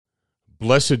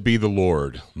Blessed be the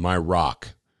Lord, my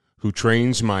rock, who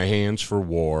trains my hands for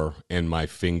war and my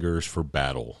fingers for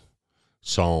battle.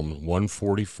 Psalm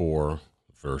 144,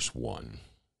 verse 1.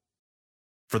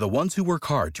 For the ones who work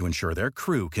hard to ensure their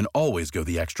crew can always go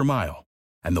the extra mile,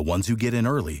 and the ones who get in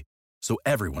early so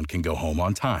everyone can go home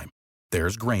on time,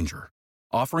 there's Grainger,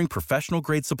 offering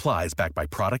professional-grade supplies backed by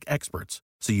product experts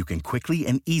so you can quickly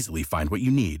and easily find what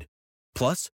you need.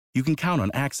 Plus, you can count on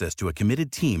access to a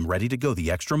committed team ready to go the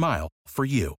extra mile for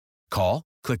you. Call,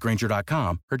 click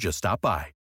Grainger.com, or just stop by.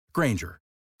 Grainger,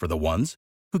 for the ones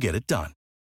who get it done.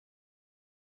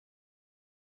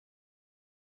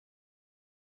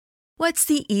 What's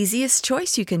the easiest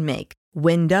choice you can make?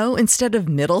 Window instead of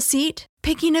middle seat?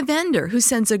 Picking a vendor who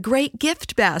sends a great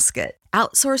gift basket?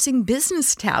 Outsourcing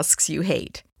business tasks you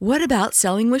hate? What about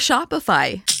selling with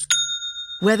Shopify?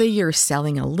 Whether you're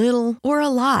selling a little or a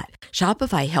lot,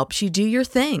 Shopify helps you do your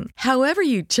thing, however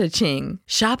you cha-ching.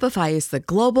 Shopify is the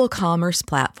global commerce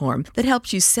platform that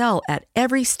helps you sell at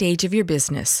every stage of your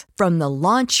business. From the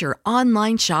launch your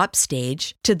online shop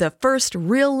stage to the first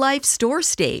real-life store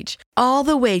stage, all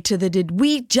the way to the did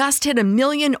we just hit 1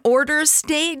 million orders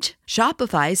stage?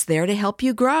 Shopify's there to help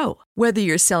you grow. Whether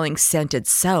you're selling scented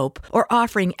soap or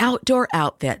offering outdoor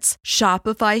outfits,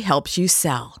 Shopify helps you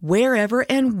sell. Wherever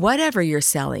and whatever you're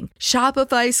selling,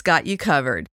 Shopify's got you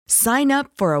covered. Sign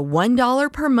up for a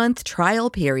 $1 per month trial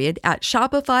period at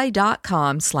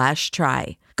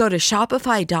shopify.com/try. Go to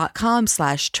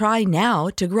shopify.com/try now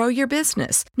to grow your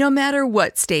business, no matter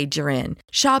what stage you're in.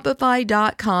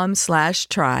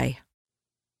 Shopify.com/try.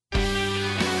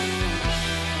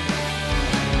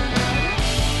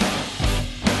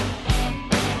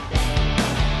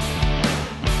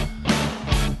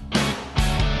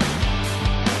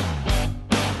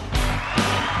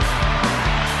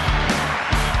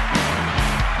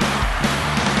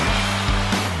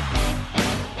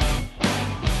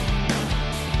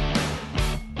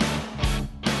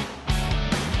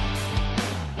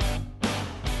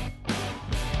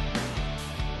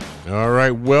 All right,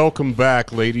 welcome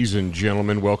back, ladies and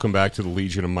gentlemen. Welcome back to the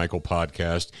Legion of Michael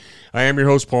podcast. I am your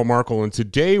host, Paul Markle, and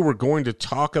today we're going to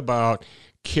talk about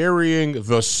carrying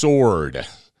the sword.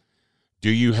 Do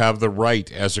you have the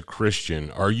right as a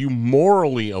Christian? Are you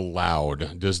morally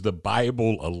allowed? Does the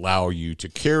Bible allow you to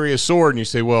carry a sword? And you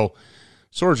say, well,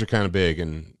 swords are kind of big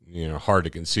and hard to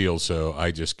conceal, so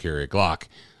I just carry a Glock.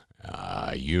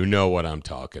 You know what I'm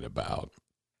talking about.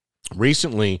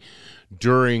 Recently,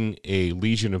 during a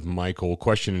Legion of Michael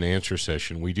question and answer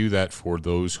session, we do that for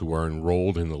those who are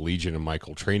enrolled in the Legion of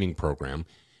Michael training program,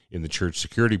 in the church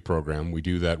security program. We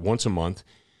do that once a month.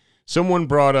 Someone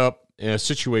brought up a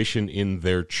situation in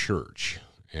their church,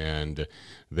 and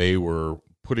they were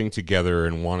putting together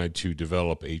and wanted to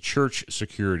develop a church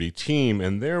security team,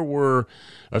 and there were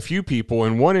a few people,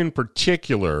 and one in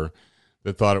particular,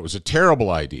 that thought it was a terrible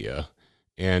idea.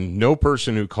 And no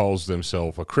person who calls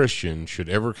themselves a Christian should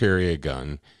ever carry a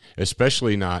gun,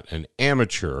 especially not an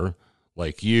amateur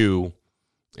like you,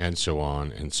 and so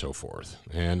on and so forth.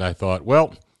 And I thought,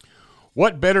 well,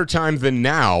 what better time than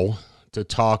now to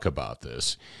talk about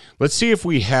this? Let's see if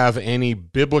we have any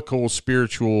biblical,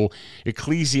 spiritual,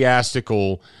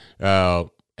 ecclesiastical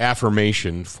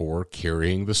affirmation for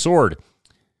carrying the sword.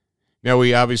 Now,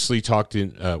 we obviously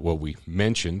we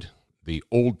mentioned the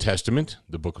Old Testament,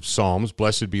 the book of Psalms.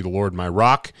 Blessed be the Lord, my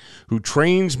rock, who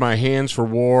trains my hands for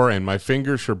war and my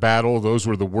fingers for battle. Those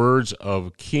were the words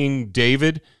of King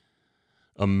David,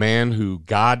 a man who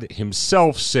God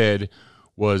himself said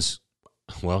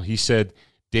he said,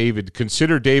 David,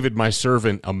 consider David my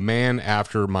servant, a man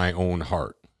after my own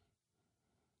heart.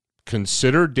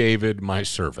 Consider David my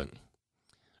servant,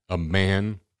 a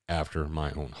man after my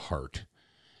own heart,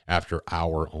 after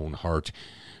our own heart.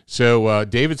 So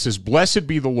David says, blessed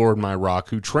be the Lord, my rock,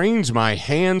 who trains my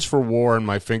hands for war and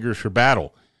my fingers for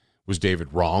battle. Was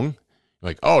David wrong?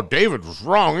 Like, oh, David was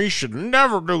wrong. He should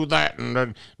never do that.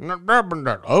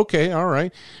 Okay, all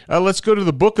right. Let's go to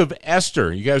the book of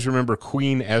Esther. You guys remember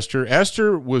Queen Esther?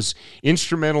 Esther was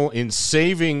instrumental in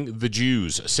saving the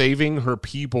Jews, saving her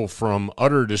people from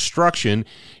utter destruction.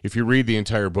 If you read the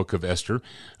entire book of Esther,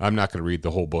 I'm not going to read the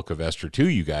whole book of Esther to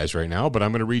you guys right now, but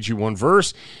I'm going to read you one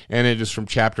verse, and it is from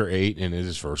chapter 8, and it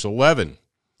is verse 11.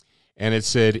 And it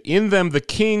said, in them the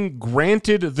king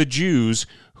granted the Jews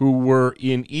who were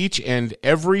in each and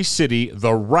every city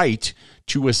the right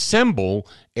to assemble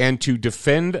and to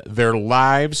defend their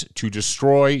lives, to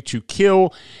destroy, to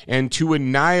kill, and to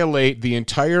annihilate the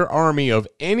entire army of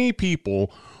any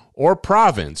people or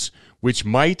province which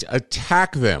might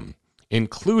attack them,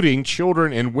 including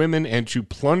children and women, and to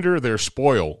plunder their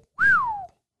spoil.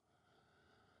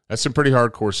 That's some pretty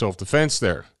hardcore self-defense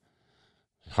there.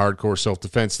 Hardcore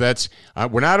self-defense. That's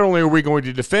we're not only are we going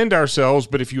to defend ourselves,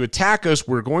 but if you attack us,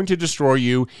 we're going to destroy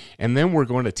you, and then we're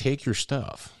going to take your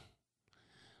stuff.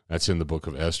 That's in the book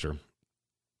of Esther.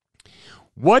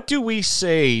 What do we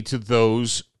say to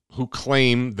those who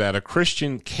claim that a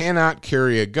Christian cannot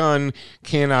carry a gun,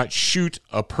 cannot shoot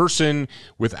a person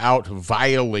without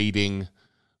violating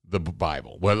the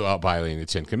Bible, without violating the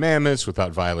Ten Commandments,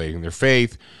 without violating their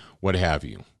faith, what have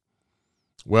you?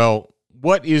 Well,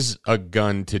 what is a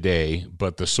gun today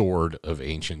but the sword of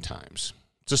ancient times?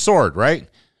 It's a sword, right?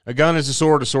 A gun is a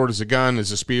sword is a gun,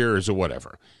 is a spear, is a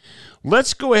whatever.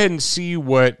 Let's go ahead and see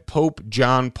what Pope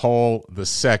John Paul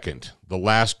II, the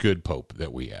last good pope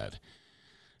that we had.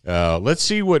 Let's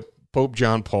see what Pope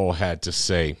John Paul had to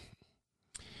say.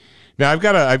 Now,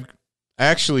 I've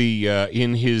actually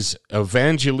in his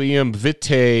Evangelium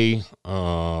Vitae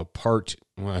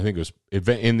I think it was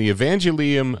in the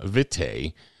Evangelium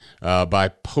Vitae by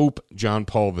Pope John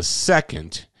Paul II,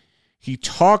 he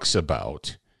talks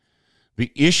about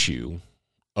the issue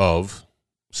of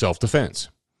self-defense,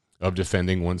 of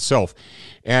defending oneself.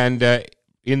 And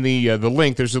in the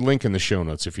link, there's a link in the show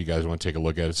notes if you guys want to take a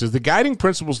look at it. It says, the guiding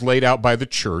principles laid out by the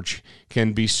church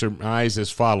can be surmised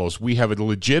as follows. We have a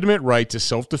legitimate right to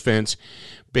self-defense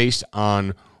based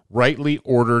on rightly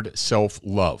ordered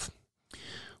self-love.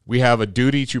 We have a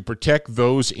duty to protect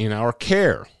those in our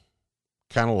care,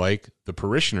 kind of like the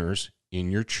parishioners in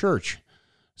your church,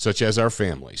 such as our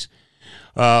families.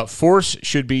 Force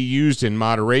should be used in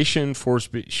moderation. Force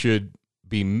should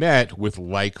be met with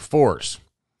like force.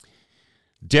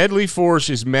 Deadly force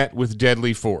is met with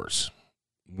deadly force.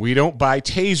 We don't buy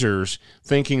tasers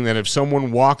thinking that if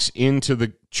someone walks into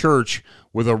the church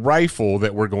with a rifle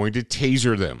that we're going to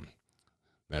taser them.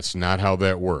 That's not how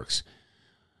that works.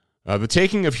 The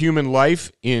taking of human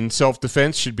life in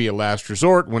self-defense should be a last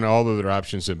resort when all other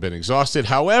options have been exhausted.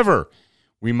 However,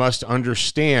 we must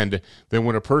understand that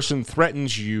when a person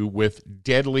threatens you with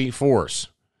deadly force,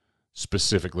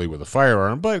 specifically with a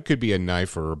firearm, but it could be a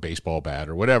knife or a baseball bat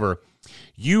or whatever,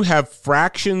 you have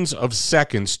fractions of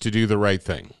seconds to do the right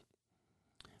thing.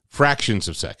 Fractions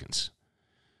of seconds.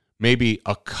 Maybe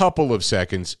a couple of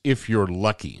seconds if you're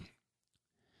lucky.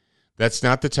 That's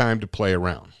not the time to play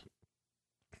around.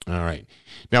 All right.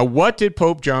 Now, what did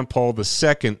Pope John Paul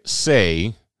II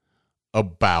say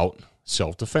about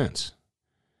self-defense?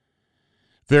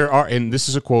 There are, and this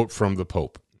is a quote from the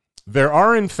Pope, there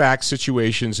are, in fact,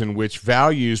 situations in which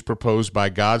values proposed by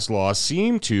God's law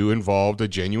seem to involve a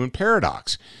genuine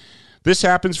paradox. This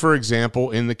happens, for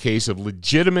example, in the case of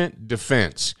legitimate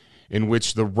defense, in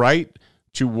which the right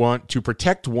to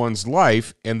protect one's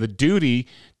life and the duty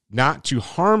not to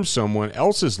harm someone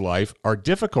else's life are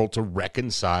difficult to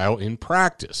reconcile in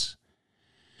practice.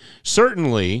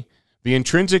 Certainly, the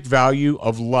intrinsic value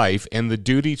of life and the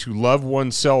duty to love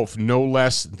oneself no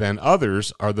less than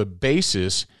others are the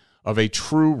basis of a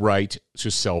true right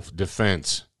to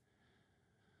self-defense.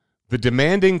 The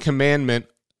demanding commandment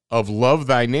of love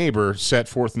thy neighbor set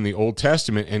forth in the Old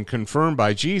Testament and confirmed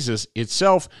by Jesus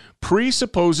itself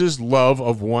presupposes love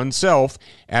of oneself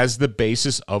as the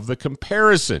basis of the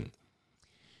comparison.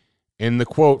 In the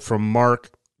quote from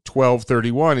Mark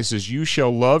 12:31, it says, you shall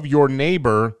love your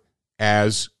neighbor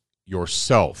as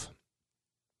yourself.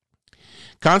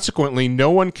 Consequently, no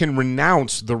one can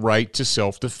renounce the right to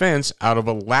self-defense out of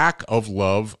a lack of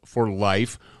love for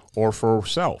life or for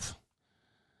self.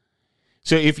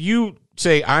 So if you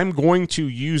say, I'm going to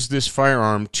use this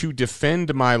firearm to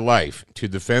defend my life, to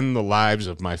defend the lives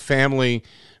of my family,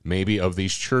 maybe of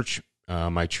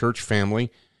my church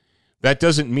family, that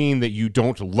doesn't mean that you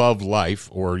don't love life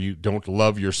or you don't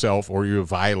love yourself or you have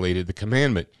violated the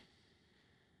commandment.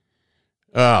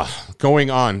 Going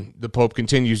on, the Pope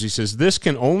continues, he says, this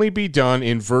can only be done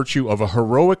in virtue of a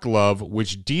heroic love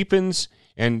which deepens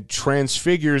and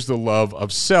transfigures the love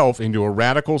of self into a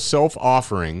radical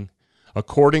self-offering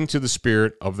according to the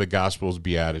spirit of the Gospel's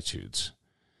Beatitudes.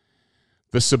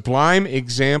 The sublime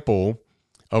example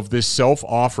of this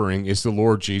self-offering is the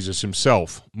Lord Jesus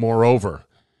himself. Moreover,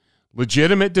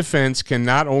 legitimate defense can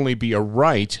not only be a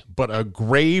right, but a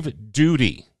grave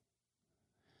duty.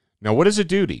 Now, what is a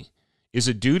duty? Is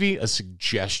a duty a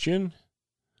suggestion?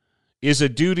 Is a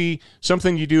duty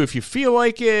something you do if you feel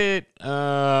like it?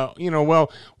 Well,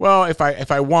 if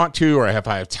I want to or if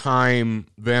I have time,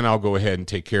 then I'll go ahead and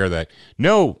take care of that.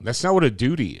 No, that's not what a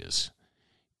duty is.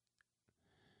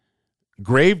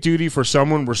 Grave duty for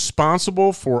someone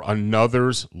responsible for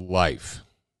another's life,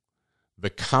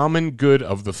 the common good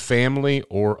of the family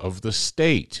or of the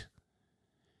state.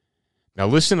 Now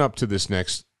listen up to this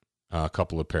next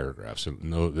couple of paragraphs.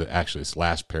 No, actually, this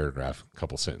last paragraph, a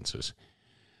couple sentences.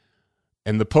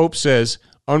 And the Pope says,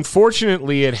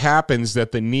 unfortunately, it happens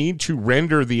that the need to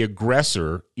render the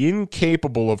aggressor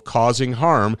incapable of causing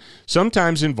harm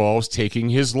sometimes involves taking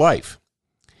his life.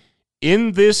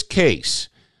 In this case,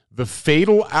 the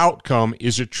fatal outcome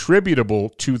is attributable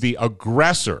to the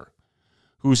aggressor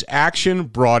whose action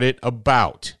brought it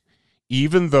about,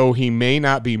 even though he may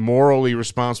not be morally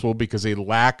responsible because of a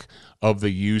lack of the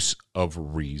use of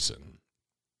reason.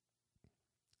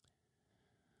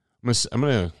 I'm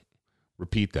going to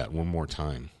repeat that one more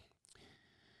time.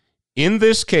 In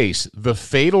this case, the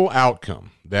fatal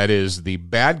outcome, that is the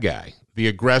bad guy, the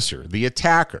aggressor, the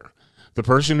attacker, the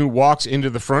person who walks into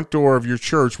the front door of your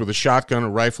church with a shotgun, a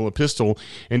rifle, a pistol,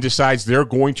 and decides they're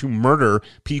going to murder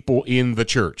people in the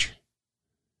church.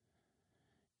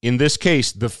 In this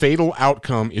case, the fatal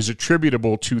outcome is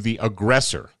attributable to the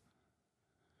aggressor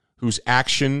whose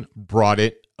action brought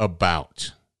it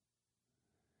about.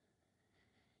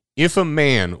 If a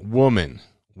man, woman,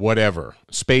 whatever,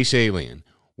 space alien,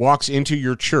 walks into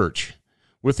your church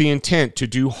with the intent to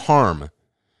do harm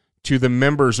to the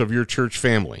members of your church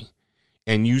family,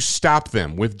 and you stop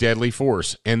them with deadly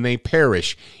force and they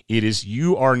perish,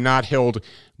 you are not held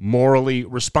morally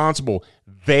responsible.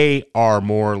 They are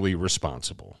morally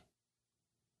responsible.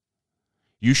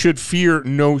 You should fear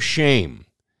no shame,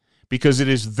 because it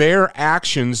is their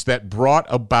actions that brought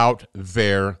about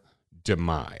their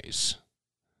demise.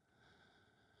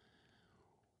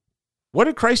 What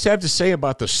did Christ have to say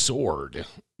about the sword?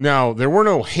 Now, there were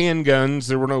no handguns,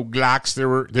 there were no Glocks,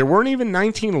 there weren't even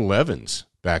 1911s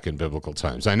back in biblical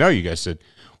times. I know you guys said,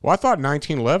 well, I thought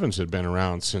 1911s had been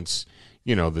around since,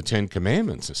 the Ten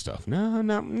Commandments and stuff. No,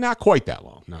 not quite that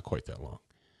long. Not quite that long.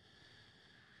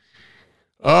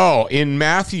 Oh, in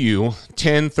Matthew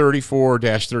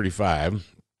 10:34-35,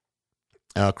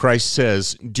 Christ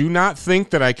says, do not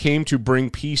think that I came to bring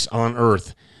peace on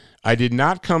earth. I did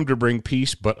not come to bring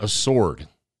peace, but a sword.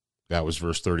 That was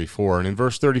verse 34. And in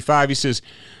verse 35, he says,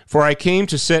 for I came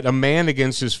to set a man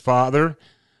against his father,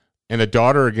 and a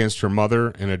daughter against her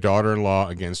mother, and a daughter-in-law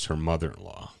against her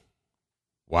mother-in-law.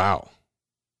 Wow.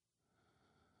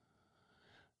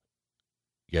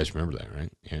 You guys remember that,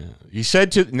 right? Yeah. He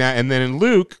said to, now, and then in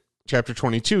Luke chapter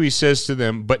 22, he says to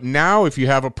them, but now if you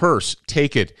have a purse,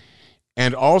 take it,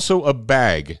 and also a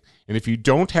bag. And if you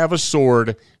don't have a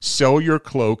sword, sell your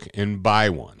cloak and buy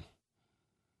one.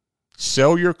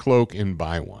 Sell your cloak and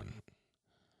buy one.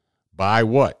 Buy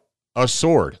what? A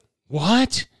sword.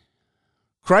 What?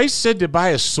 Christ said to buy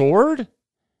a sword?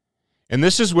 And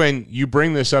this is when you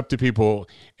bring this up to people,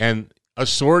 and a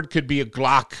sword could be a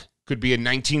Glock, could be a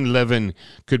 1911,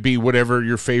 could be whatever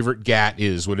your favorite gat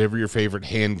is, whatever your favorite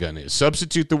handgun is.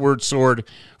 Substitute the word sword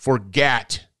for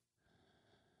gat.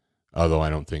 Although I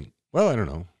don't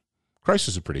know. Christ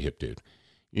was a pretty hip dude.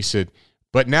 He said,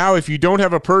 but now if you don't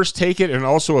have a purse, take it, and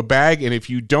also a bag. And if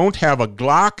you don't have a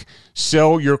Glock,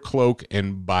 sell your cloak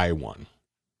and buy one.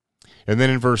 And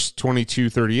then in verse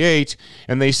 22:38,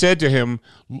 and they said to him,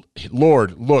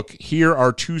 Lord, look, here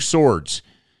are 2 swords,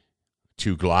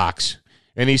 2 Glocks.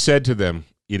 And he said to them,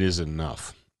 it is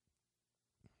enough.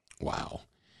 Wow.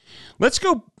 Let's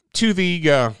go to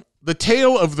the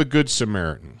tale of the Good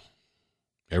Samaritan.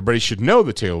 Everybody should know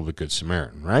the tale of the Good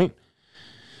Samaritan, right?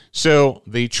 So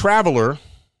the traveler's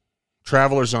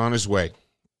on his way,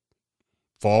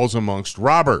 falls amongst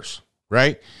robbers,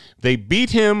 right? They beat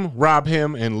him, rob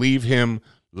him, and leave him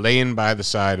laying by the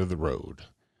side of the road.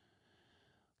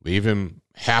 Leave him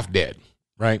half dead,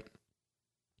 right?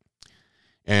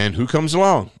 And who comes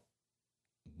along?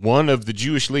 One of the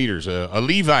Jewish leaders, a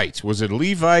Levite. Was it a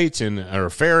Levite or a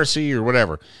Pharisee or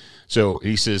whatever? So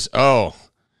he says,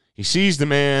 he sees the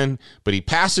man, but he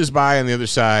passes by on the other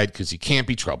side because he can't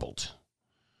be troubled.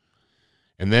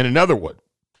 And then another one.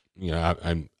 I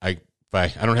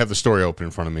don't have the story open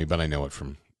in front of me, but I know it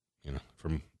from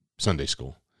Sunday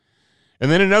school.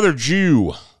 And then another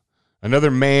Jew,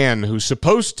 another man who's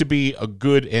supposed to be a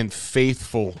good and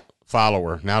faithful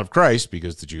follower, not of Christ,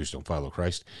 because the Jews don't follow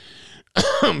Christ.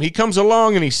 He comes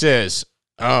along and he says,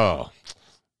 oh,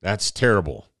 that's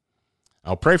terrible.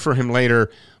 I'll pray for him later,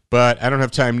 but I don't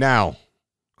have time now.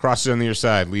 Crosses on the other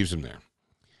side, leaves him there.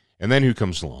 And then who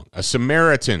comes along? A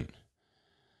Samaritan.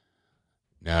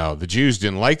 Now, the Jews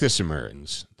didn't like the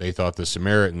Samaritans. They thought the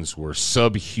Samaritans were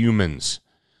subhumans.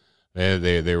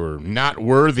 They were not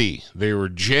worthy. They were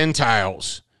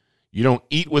Gentiles. You don't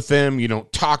eat with them. You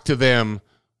don't talk to them.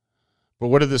 But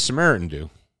what did the Samaritan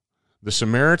do? The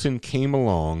Samaritan came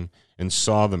along and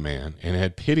saw the man and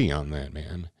had pity on that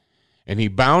man. And he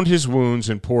bound his wounds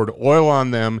and poured oil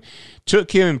on them,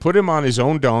 took him and put him on his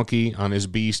own donkey, on his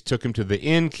beast, took him to the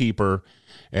innkeeper,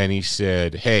 and he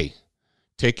said, hey,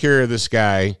 take care of this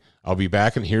guy. I'll be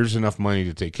back, and here's enough money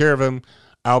to take care of him.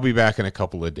 I'll be back in a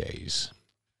couple of days.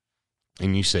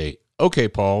 And you say, okay,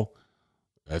 Paul,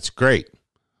 that's great.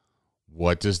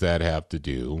 What does that have to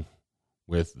do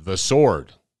with the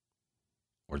sword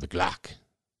or the Glock?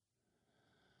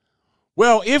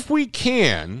 Well, if you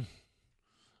can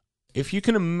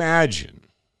imagine,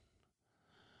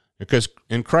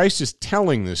 and Christ is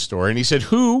telling this story, and he said,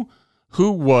 who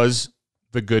was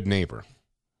the good neighbor?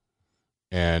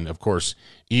 And of course,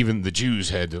 even the Jews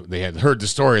had heard the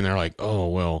story, and they're like, oh,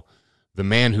 well, the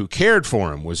man who cared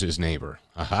for him was his neighbor.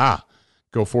 Aha,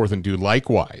 go forth and do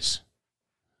likewise.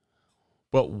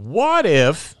 But what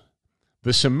if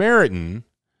the Samaritan,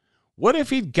 what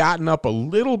if he'd gotten up a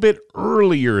little bit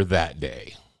earlier that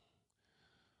day?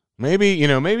 Maybe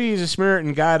the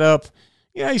Samaritan got up,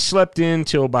 he slept in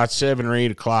till about 7 or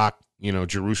 8 o'clock,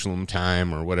 Jerusalem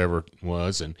time or whatever it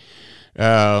was. And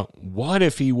what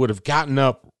if he would have gotten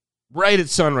up right at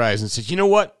sunrise and said, you know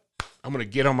what? I'm going to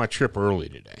get on my trip early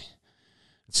today.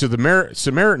 So the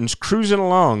Samaritan's cruising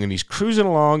along, and he's cruising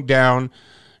along down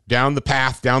the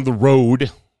path, down the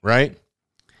road, right?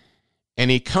 And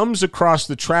he comes across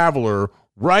the traveler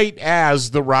right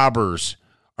as the robbers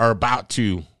are about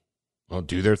to,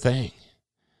 do their thing.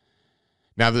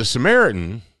 Now, the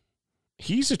Samaritan,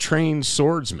 he's a trained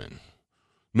swordsman.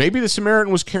 Maybe the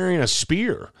Samaritan was carrying a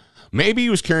spear. Maybe he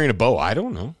was carrying a bow. I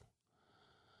don't know.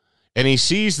 And he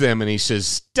sees them, and he says,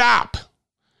 stop.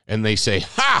 And they say,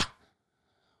 ha!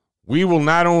 We will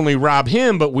not only rob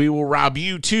him, but we will rob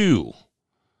you too.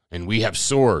 And we have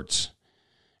swords.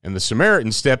 And the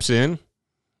Samaritan steps in, and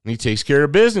he takes care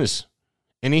of business,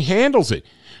 and he handles it.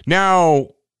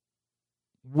 Now,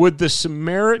 would the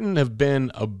Samaritan have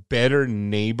been a better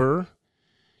neighbor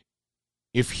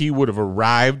if he would have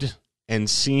arrived and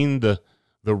seen the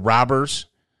robbers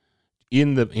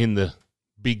in the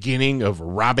beginning of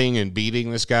robbing and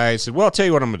beating this guy? He said, well, I'll tell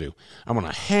you what I'm going to do. I'm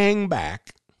going to hang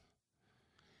back,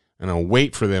 and I'll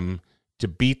wait for them to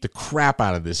beat the crap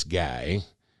out of this guy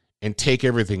and take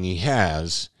everything he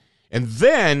has. And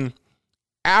then,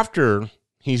 after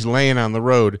he's laying on the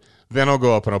road, then I'll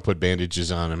go up and I'll put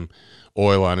bandages on him,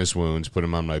 oil on his wounds, put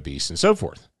him on my beast, and so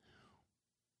forth.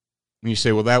 And you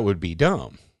say, well, that would be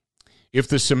dumb. If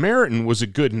the Samaritan was a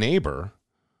good neighbor,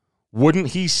 wouldn't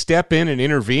he step in and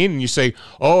intervene? And you say,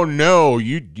 oh, no,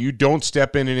 you don't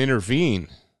step in and intervene.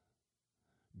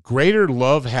 Greater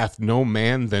love hath no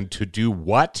man than to do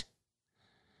what?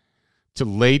 To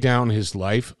lay down his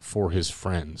life for his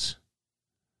friends.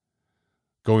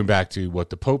 Going back to what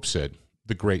the Pope said,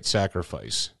 the great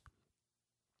sacrifice.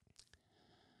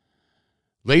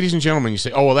 Ladies and gentlemen, you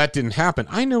say, oh, well, that didn't happen.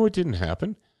 I know it didn't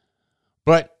happen.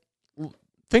 But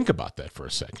think about that for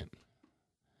a second.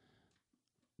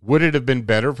 Would it have been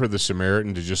better for the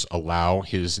Samaritan to just allow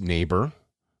his neighbor,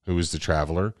 who was the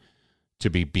traveler, to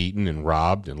be beaten and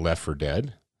robbed and left for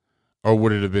dead? Or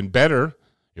would it have been better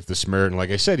if the Samaritan,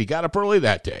 like I said, he got up early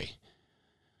that day,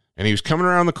 and he was coming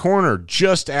around the corner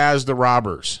just as the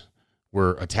robbers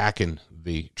were attacking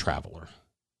the traveler?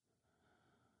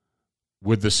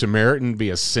 Would the Samaritan be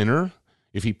a sinner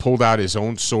if he pulled out his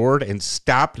own sword and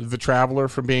stopped the traveler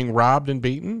from being robbed and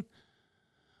beaten?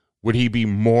 Would he be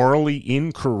morally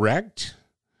incorrect?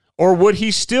 Or would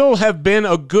he still have been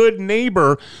a good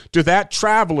neighbor to that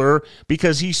traveler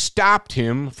because he stopped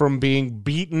him from being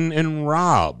beaten and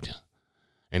robbed?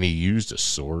 And he used a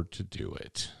sword to do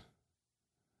it.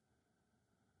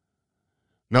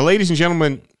 Now, ladies and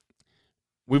gentlemen,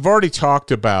 we've already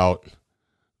talked about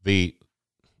the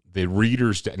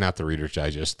Reader's, not the Reader's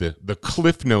Digest, the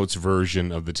Cliff Notes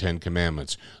version of the Ten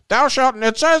Commandments.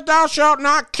 It says thou shalt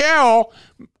not kill,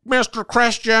 Mr.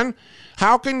 Christian.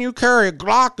 How can you carry a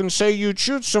Glock and say you'd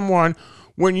shoot someone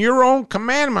when your own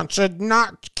commandment said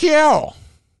not kill?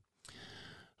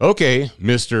 Okay,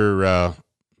 Mr.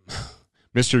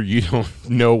 You don't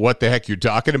know what the heck you're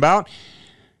talking about.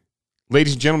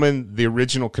 Ladies and gentlemen, the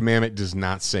original commandment does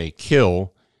not say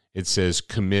kill. It says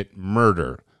commit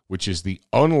murder, which is the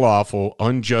unlawful,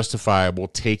 unjustifiable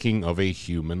taking of a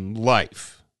human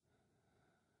life.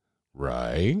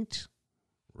 Right.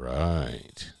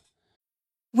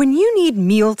 When you need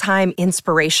mealtime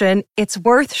inspiration, it's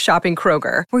worth shopping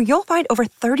Kroger, where you'll find over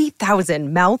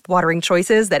 30,000 mouth-watering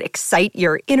choices that excite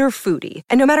your inner foodie.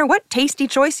 And no matter what tasty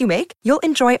choice you make, you'll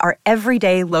enjoy our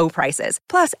everyday low prices,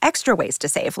 plus extra ways to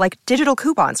save, like digital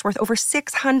coupons worth over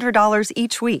 $600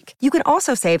 each week. You can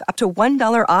also save up to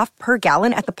 $1 off per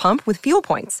gallon at the pump with fuel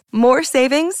points. More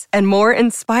savings and more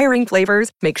inspiring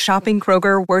flavors make shopping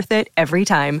Kroger worth it every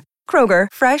time. Kroger,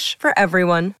 fresh for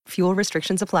everyone. Fuel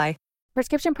restrictions apply.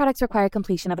 Prescription products require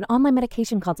completion of an online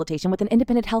medication consultation with an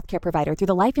independent healthcare provider through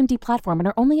the LifeMD platform and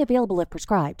are only available if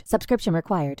prescribed. Subscription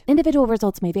required. Individual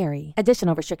results may vary.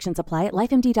 Additional restrictions apply at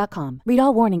lifemd.com. Read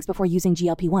all warnings before using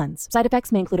GLP-1s. Side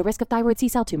effects may include a risk of thyroid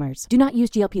C-cell tumors. Do not use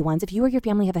GLP-1s if you or your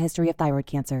family have a history of thyroid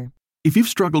cancer. If you've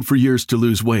struggled for years to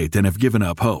lose weight and have given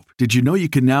up hope, did you know you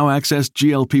can now access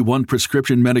GLP-1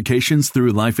 prescription medications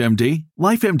through LifeMD?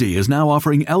 LifeMD is now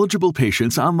offering eligible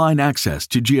patients online access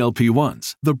to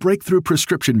GLP-1s, the breakthrough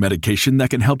prescription medication that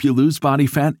can help you lose body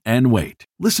fat and weight.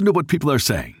 Listen to what people are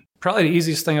saying. Probably the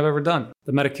easiest thing I've ever done.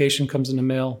 The medication comes in the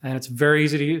mail, and it's very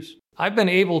easy to use. I've been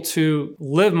able to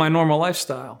live my normal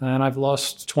lifestyle, and I've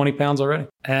lost 20 pounds already,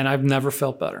 and I've never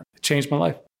felt better. It changed my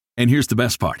life. And here's the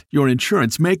best part. Your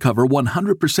insurance may cover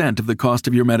 100% of the cost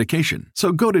of your medication.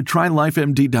 So go to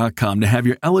TryLifeMD.com to have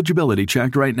your eligibility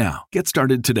checked right now. Get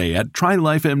started today at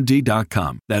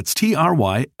TryLifeMD.com. That's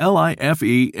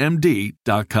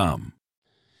TryLifeMD.com.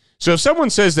 So if someone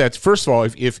says that, first of all,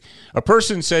 if a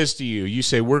person says to you, you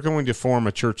say, we're going to form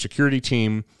a church security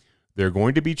team, they're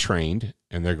going to be trained,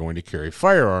 and they're going to carry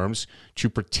firearms to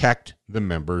protect the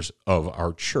members of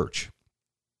our church.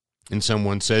 And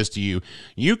someone says to you,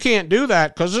 you can't do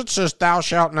that because it says thou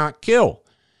shalt not kill.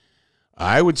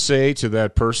 I would say to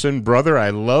that person, brother, I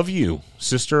love you.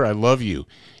 Sister, I love you.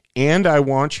 And I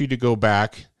want you to go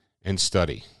back and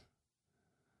study.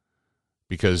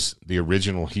 Because the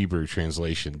original Hebrew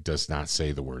translation does not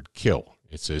say the word kill.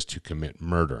 It says to commit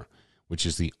murder, which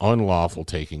is the unlawful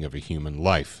taking of a human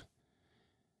life.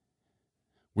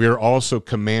 We are also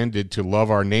commanded to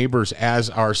love our neighbors as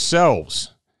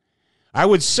ourselves. I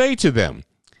would say to them,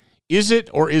 is it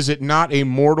or is it not a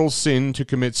mortal sin to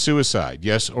commit suicide?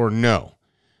 Yes or no?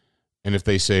 And if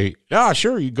they say,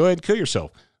 sure, you go ahead and kill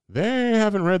yourself, they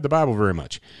haven't read the Bible very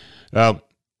much. They're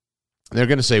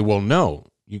going to say, well, no,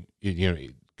 you know,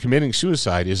 committing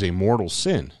suicide is a mortal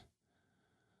sin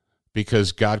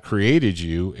because God created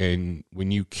you, and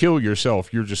when you kill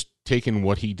yourself, you're just taking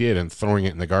what he did and throwing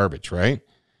it in the garbage, right?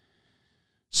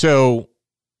 So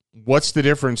what's the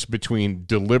difference between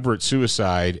deliberate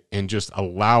suicide and just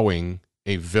allowing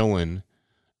a villain,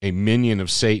 a minion of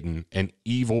Satan, an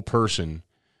evil person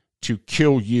to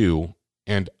kill you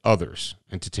and others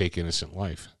and to take innocent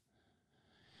life?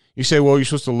 You say, well, you're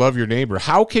supposed to love your neighbor.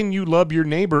 How can you love your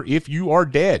neighbor if you are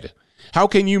dead? How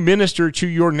can you minister to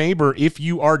your neighbor if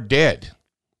you are dead?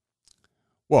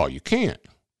 Well, you can't.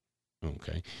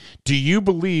 Okay. Do you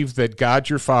believe that God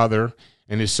your Father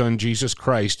and his Son Jesus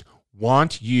Christ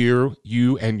want you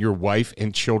and your wife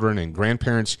and children and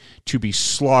grandparents to be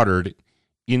slaughtered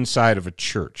inside of a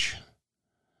church?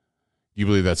 You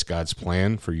believe that's God's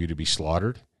plan for you to be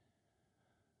slaughtered?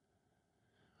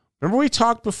 Remember we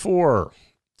talked before,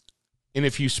 and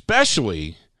if you,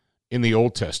 especially in the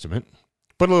Old Testament,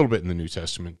 but a little bit in the New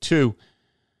Testament too,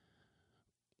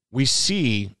 we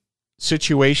see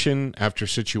situation after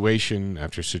situation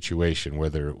after situation,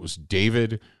 whether it was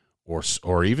David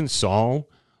or even Saul,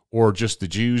 or just the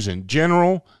Jews in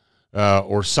general,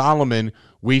 or Solomon,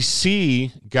 we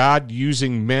see God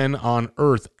using men on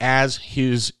earth as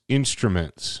his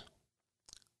instruments.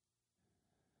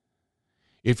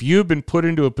 If you've been put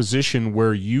into a position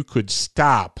where you could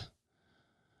stop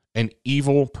an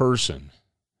evil person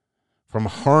from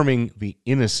harming the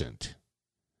innocent,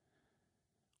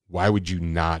 why would you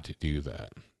not do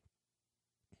that?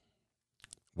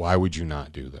 Why would you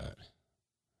not do that?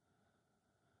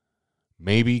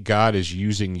 Maybe God is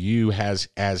using you as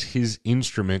his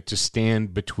instrument to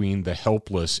stand between the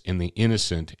helpless and the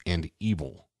innocent and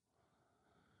evil.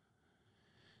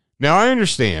 Now, I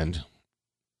understand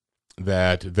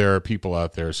that there are people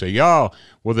out there who say, and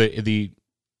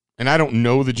I don't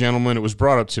know the gentleman. It was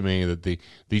brought up to me that the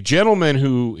gentleman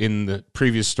who, in the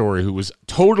previous story, who was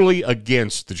totally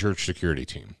against the church security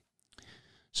team,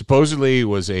 supposedly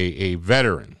was a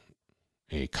veteran,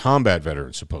 a combat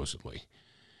veteran, supposedly,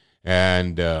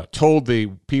 and told the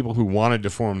people who wanted to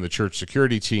form the church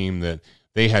security team that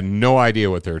they had no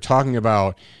idea what they were talking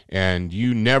about, and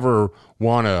you never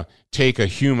want to take a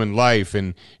human life,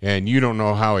 and you don't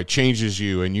know how it changes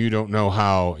you, and you don't know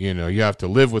how, you have to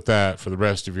live with that for the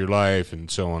rest of your life, and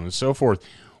so on and so forth.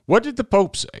 What did the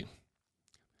Pope say?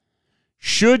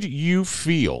 Should you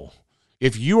feel,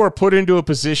 if you are put into a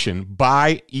position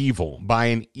by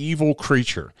an evil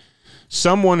creature,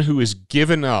 someone who has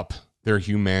given up their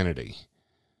humanity,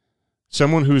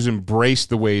 someone who's embraced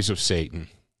the ways of Satan,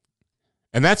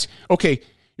 and that's, okay,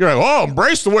 you're like,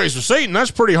 embrace the ways of Satan,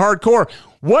 that's pretty hardcore.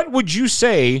 What would you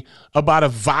say about a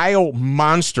vile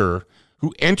monster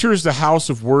who enters the house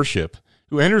of worship,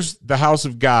 who enters the house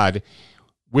of God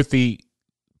with the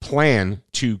plan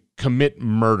to commit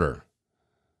murder?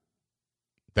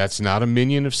 That's not a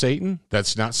minion of Satan?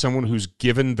 That's not someone who's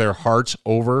given their hearts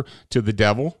over to the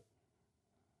devil?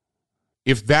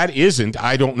 If that isn't,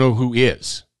 I don't know who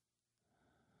is.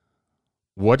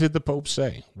 What did the Pope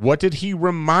say? What did he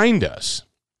remind us?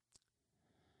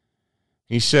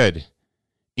 He said,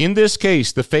 in this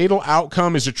case, the fatal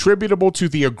outcome is attributable to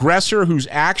the aggressor whose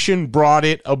action brought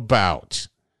it about.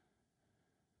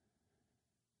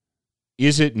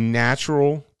 Is it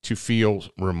natural to feel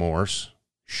remorse?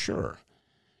 Sure.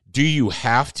 Do you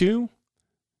have to?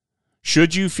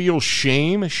 Should you feel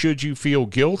shame? Should you feel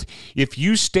guilt? If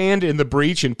you stand in the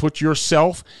breach and put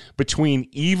yourself between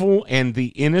evil and the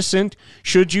innocent,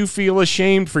 should you feel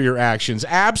ashamed for your actions?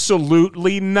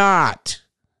 Absolutely not.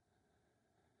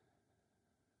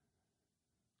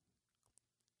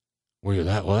 Well,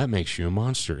 that makes you a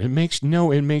monster. It makes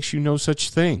you no such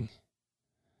thing.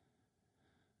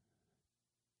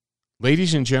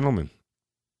 Ladies and gentlemen,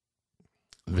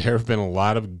 there have been a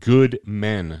lot of good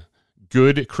men,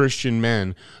 good Christian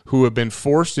men, who have been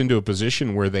forced into a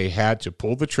position where they had to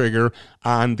pull the trigger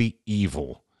on the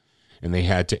evil, and they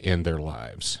had to end their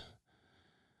lives.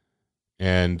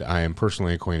 And I am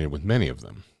personally acquainted with many of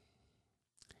them.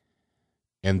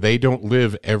 And they don't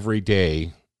live every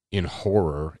day in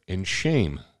horror and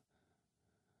shame,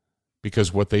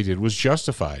 because what they did was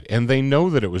justified, and they know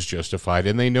that it was justified,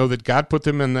 and they know that God put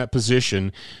them in that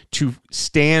position to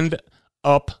stand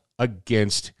up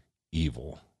against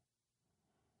evil.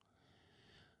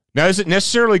 Now, is it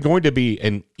necessarily going to be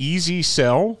an easy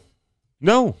sell?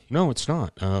 No, it's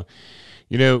not.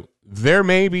 There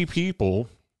may be people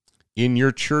in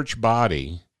your church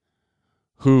body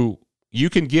who you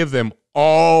can give them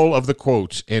all of the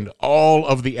quotes and all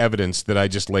of the evidence that I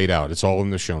just laid out. It's all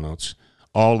in the show notes.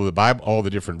 All of the Bible, all the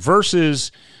different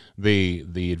verses,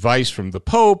 the advice from the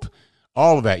Pope,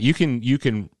 all of that. You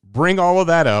can bring all of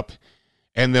that up,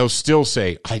 and they'll still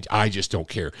say, I just don't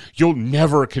care. You'll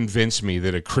never convince me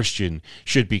that a Christian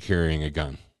should be carrying a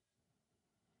gun.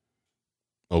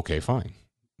 Okay, fine.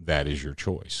 That is your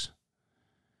choice.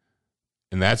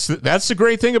 And that's the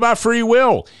great thing about free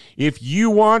will. If you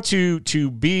want to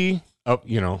be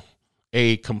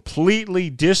a completely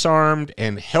disarmed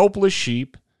and helpless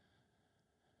sheep,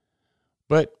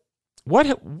 but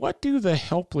what do the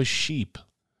helpless sheep,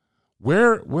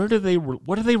 what do they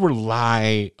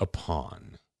rely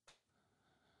upon?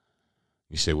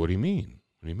 You say, what do you mean?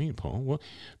 What do you mean, Paul? Well,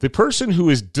 the person who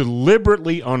is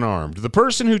deliberately unarmed, the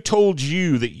person who told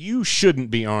you that you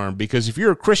shouldn't be armed because if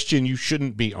you're a Christian, you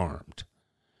shouldn't be armed.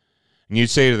 And you'd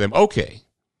say to them, okay,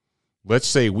 let's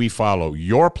say we follow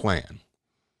your plan.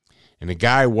 And a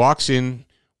guy walks in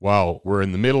while we're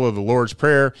in the middle of the Lord's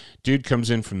Prayer. Dude comes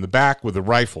in from the back with a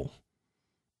rifle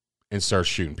and starts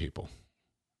shooting people.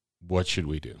 What should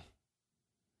we do?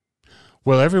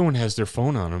 Well, everyone has their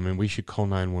phone on them, and we should call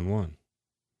 911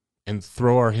 and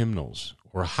throw our hymnals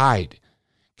or hide.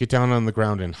 Get down on the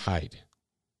ground and hide.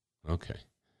 Okay.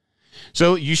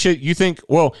 So you think,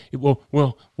 well,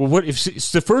 what if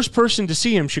it's the first person to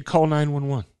see him should call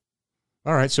 911?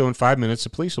 All right, so in 5 minutes,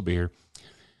 the police will be here.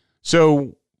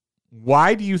 So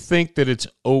why do you think that it's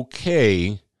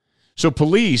okay? So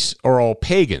police are all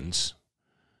pagans,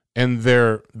 and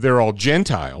they're all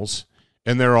Gentiles,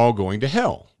 and they're all going to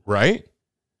hell, right?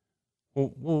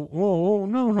 Well,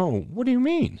 no. What do you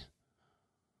mean?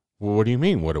 Well, what do you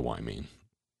mean? What do I mean?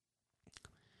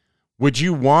 Would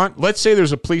you want, let's say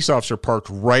there's a police officer parked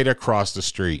right across the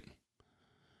street,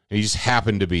 and he just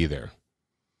happened to be there.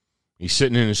 He's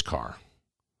sitting in his car,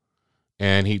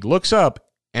 and he looks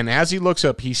up, and as he looks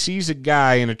up, he sees a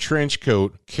guy in a trench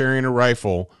coat carrying a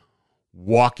rifle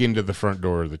walk into the front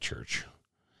door of the church.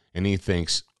 And he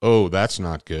thinks, oh, that's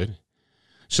not good.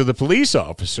 So the police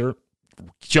officer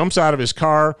jumps out of his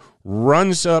car,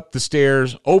 runs up the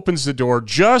stairs, opens the door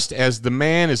just as the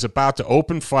man is about to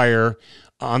open fire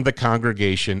on the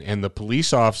congregation, and the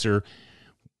police officer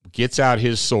gets out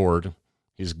his sword,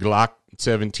 his Glock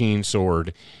 17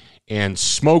 sword, and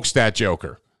smokes that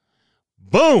joker.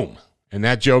 Boom! And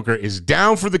that joker is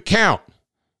down for the count.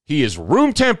 He is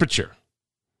room temperature.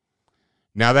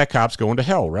 Now that cop's going to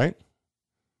hell, right?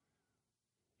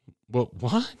 Well,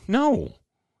 what? No.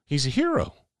 He's a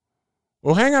hero.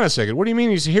 Well, hang on a second. What do you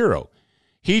mean he's a hero?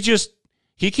 He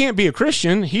can't be a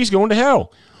Christian. He's going to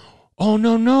hell. Oh,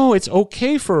 no. It's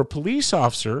okay for a police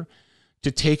officer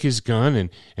to take his gun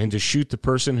and to shoot the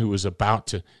person who was about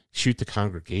to shoot the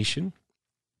congregation?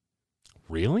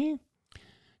 Really?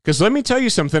 Because let me tell you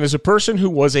something. As a person who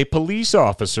was a police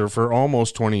officer for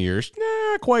almost 20 years,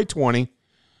 quite 20,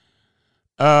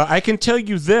 I can tell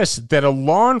you this, that a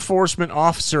law enforcement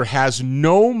officer has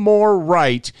no more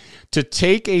right to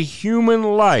take a human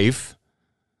life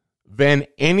than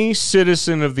any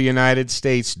citizen of the United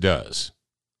States does.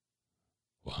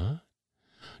 What?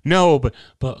 No,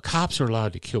 but cops are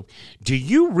allowed to kill. Do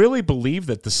you really believe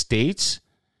that the states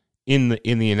in the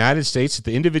United States, that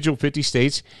the individual 50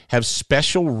 states, have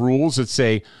special rules that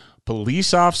say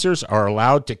police officers are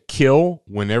allowed to kill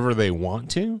whenever they want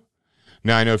to?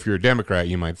 Now, I know if you're a Democrat,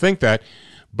 you might think that,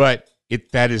 but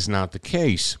that is not the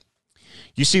case.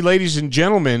 You see, ladies and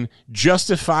gentlemen,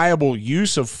 justifiable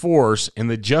use of force and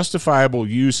the justifiable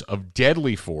use of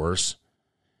deadly force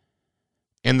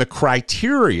and the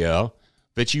criteria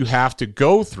that you have to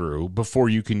go through before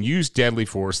you can use deadly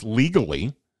force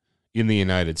legally in the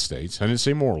United States, I didn't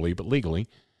say morally, but legally,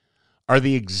 are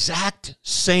the exact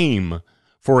same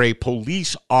for a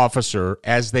police officer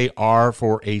as they are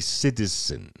for a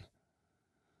citizen.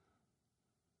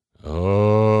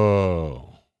 Oh.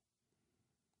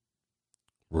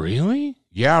 Really?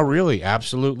 Yeah, really.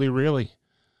 Absolutely, really.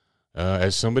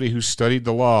 As somebody who studied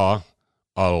the law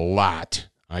a lot,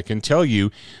 I can tell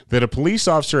you that a police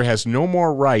officer has no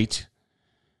more right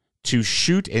to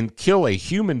shoot and kill a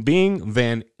human being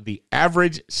than the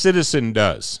average citizen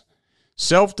does.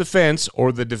 Self-defense,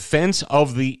 or the defense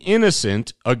of the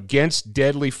innocent against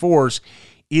deadly force,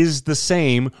 is the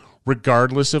same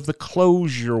regardless of the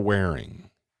clothes you're wearing.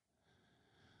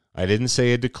 I didn't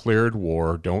say a declared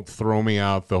war. Don't throw me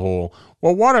out the whole,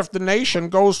 well, what if the nation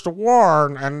goes to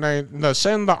war and they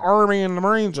send the Army and the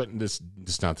Marines?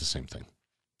 It's not the same thing.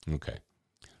 Okay.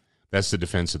 That's the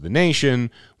defense of the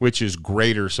nation, which is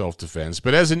greater self-defense,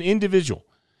 but as an individual.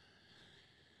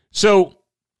 So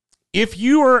if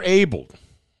you are able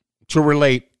to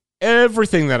relate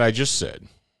everything that I just said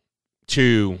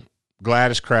to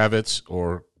Gladys Kravitz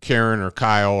or Karen or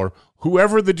Kyle or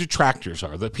whoever the detractors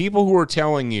are, the people who are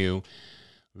telling you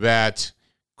that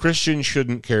Christians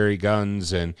shouldn't carry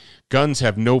guns and guns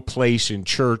have no place in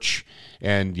church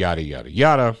and yada, yada,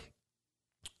 yada,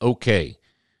 okay.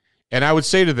 And I would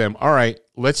say to them, all right,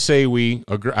 let's say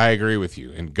I agree with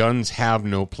you, and guns have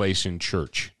no place in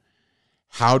church.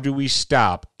 How do we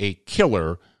stop a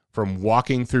killer from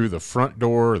walking through the front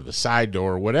door or the side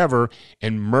door or whatever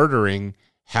and murdering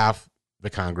half the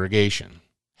congregation?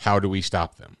 How do we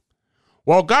stop them?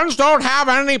 Well, guns don't have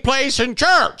any place in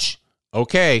church.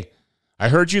 Okay, I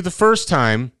heard you the first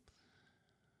time.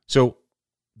 So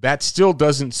that still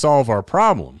doesn't solve our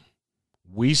problem.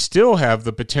 We still have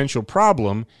the potential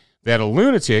problem that a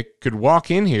lunatic could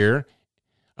walk in here,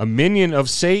 a minion of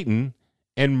Satan,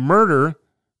 and murder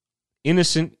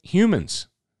innocent humans.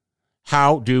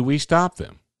 How do we stop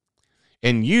them?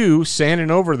 And you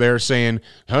standing over there saying,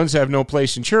 guns have no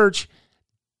place in church.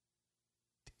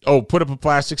 Oh, put up a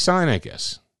plastic sign, I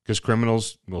guess, because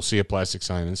criminals will see a plastic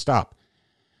sign and stop.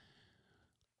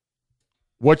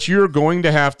 What you're going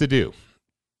to have to do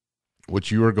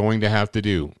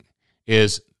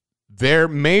is, there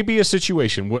may be a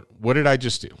situation. What did I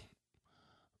just do?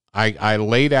 I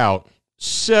laid out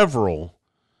several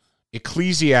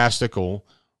ecclesiastical,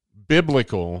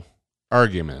 biblical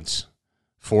arguments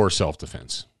for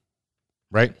self-defense,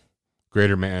 right?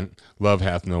 Greater man, love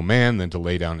hath no man than to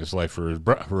lay down his life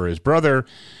for his brother.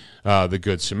 The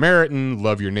Good Samaritan,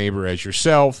 love your neighbor as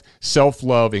yourself.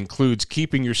 Self-love includes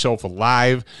keeping yourself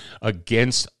alive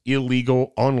against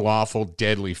illegal, unlawful,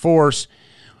 deadly force.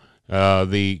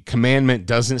 The commandment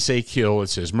doesn't say kill, it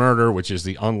says murder, which is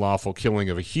the unlawful killing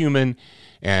of a human.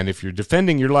 And if you're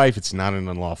defending your life, it's not an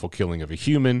unlawful killing of a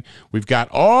human. We've got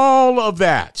all of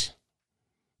that.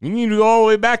 You need to go all the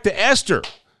way back to Esther,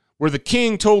 where the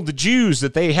king told the Jews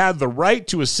that they had the right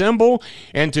to assemble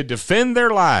and to defend their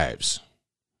lives.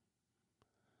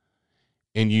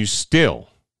 And you still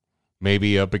may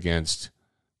be up against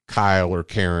Kyle or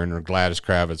Karen or Gladys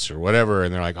Kravitz or whatever,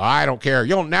 and they're like, oh, I don't care.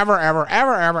 You'll never, ever,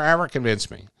 ever, ever, ever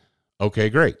convince me. Okay,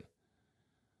 great.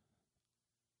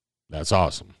 That's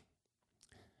awesome.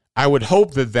 I would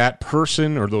hope that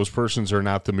person or those persons are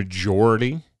not the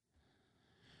majority.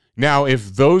 Now,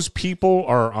 if those people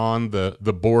are on the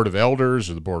board of elders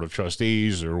or the board of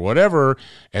trustees or whatever,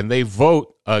 and they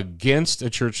vote against a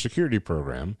church security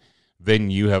program,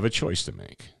 then you have a choice to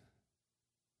make.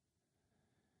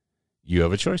 You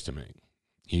have a choice to make.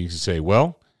 You can say,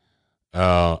 well,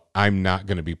 I'm not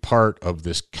going to be part of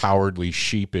this cowardly,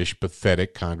 sheepish,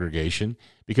 pathetic congregation,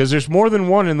 because there's more than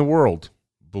one in the world,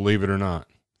 believe it or not.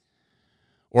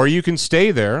 Or you can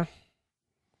stay there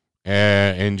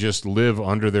and just live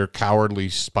under their cowardly,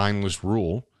 spineless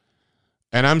rule.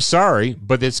 And I'm sorry,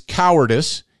 but it's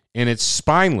cowardice and it's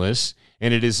spineless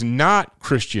and it is not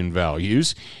Christian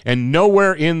values. And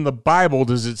nowhere in the Bible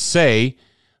does it say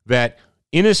that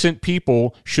innocent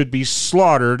people should be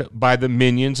slaughtered by the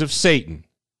minions of Satan.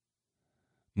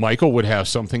 Michael would have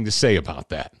something to say about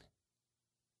that.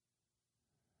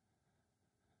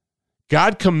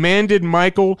 God commanded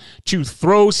Michael to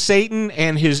throw Satan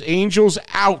and his angels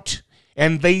out,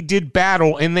 and they did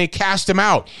battle, and they cast him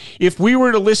out. If we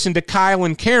were to listen to Kyle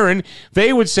and Karen,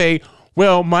 they would say,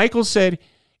 well, Michael said,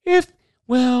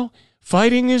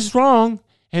 fighting is wrong,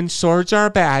 and swords are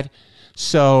bad,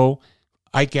 so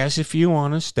I guess if you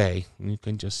want to stay, you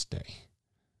can just stay.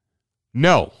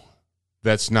 No,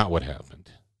 that's not what happened.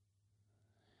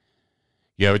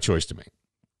 You have a choice to make.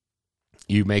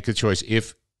 You make a choice.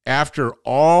 If after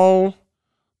all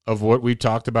of what we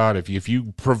talked about, if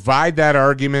you provide that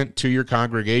argument to your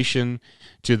congregation,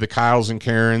 to the Kyles and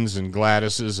Karens and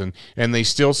Gladyses, and they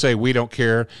still say, we don't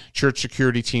care, church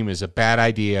security team is a bad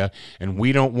idea, and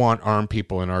we don't want armed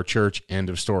people in our church, end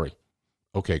of story.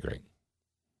 Okay, great.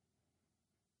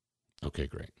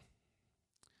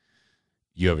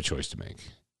 You have a choice to make.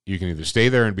 You can either stay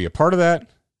there and be a part of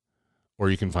that, or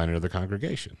you can find another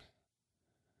congregation.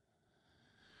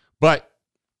 But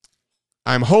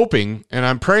I'm hoping and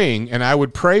I'm praying, and I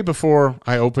would pray before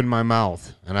I open my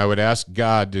mouth, and I would ask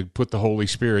God to put the Holy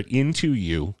Spirit into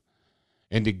you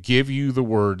and to give you the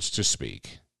words to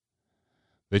speak,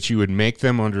 that you would make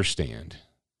them understand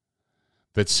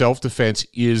that self-defense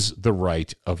is the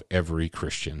right of every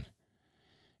Christian,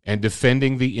 and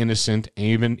defending the innocent,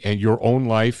 even and your own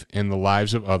life and the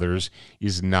lives of others,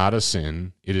 is not a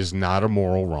sin. It is not a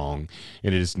moral wrong,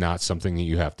 and it is not something that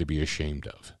you have to be ashamed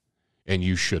of. And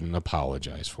you shouldn't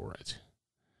apologize for it.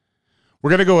 We're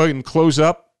going to go ahead and close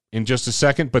up in just a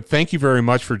second, but thank you very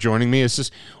much for joining me. It's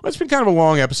been kind of a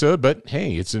long episode, but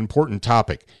hey, it's an important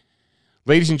topic.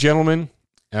 Ladies and gentlemen,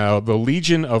 the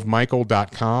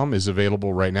legionofmichael.com is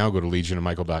available right now. Go to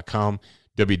legionofmichael.com,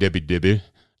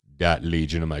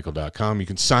 www.legionofmichael.com. You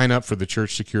can sign up for the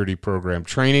Church Security Program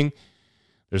training.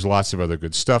 There's lots of other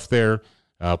good stuff there.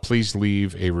 Please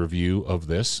leave a review of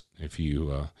this if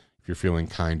you're feeling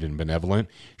kind and benevolent.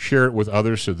 Share it with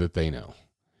others so that they know.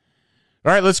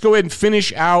 All right, let's go ahead and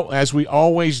finish out, as we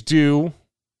always do,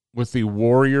 with the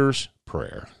Warrior's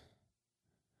Prayer.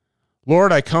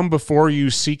 Lord, I come before you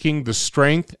seeking the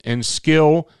strength and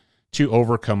skill to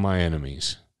overcome my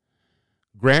enemies.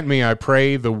 Grant me, I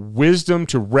pray, the wisdom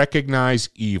to recognize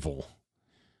evil,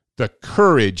 the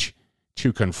courage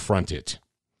to confront it,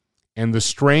 and the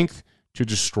strength to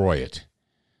destroy it.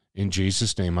 In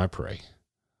Jesus' name I pray.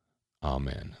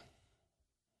 Amen.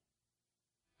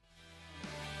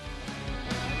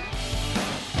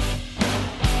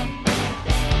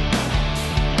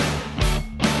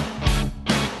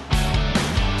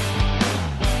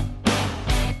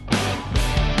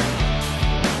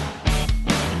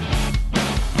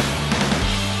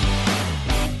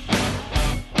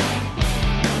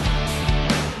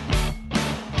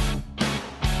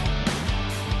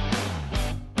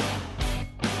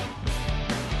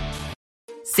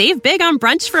 Save big on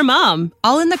brunch for mom,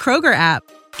 all in the Kroger app.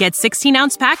 Get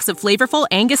 16-ounce packs of flavorful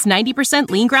Angus 90%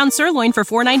 lean ground sirloin for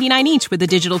 $4.99 each with a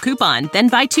digital coupon. Then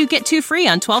buy 2, get 2 free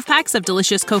on 12 packs of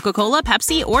delicious Coca-Cola,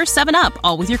 Pepsi, or 7-Up,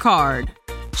 all with your card.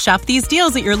 Shop these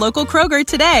deals at your local Kroger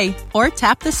today, or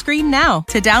tap the screen now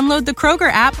to download the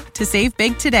Kroger app to save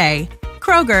big today.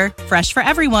 Kroger, fresh for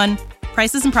everyone.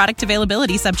 Prices and product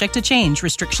availability subject to change.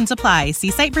 Restrictions apply. See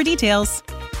site for details.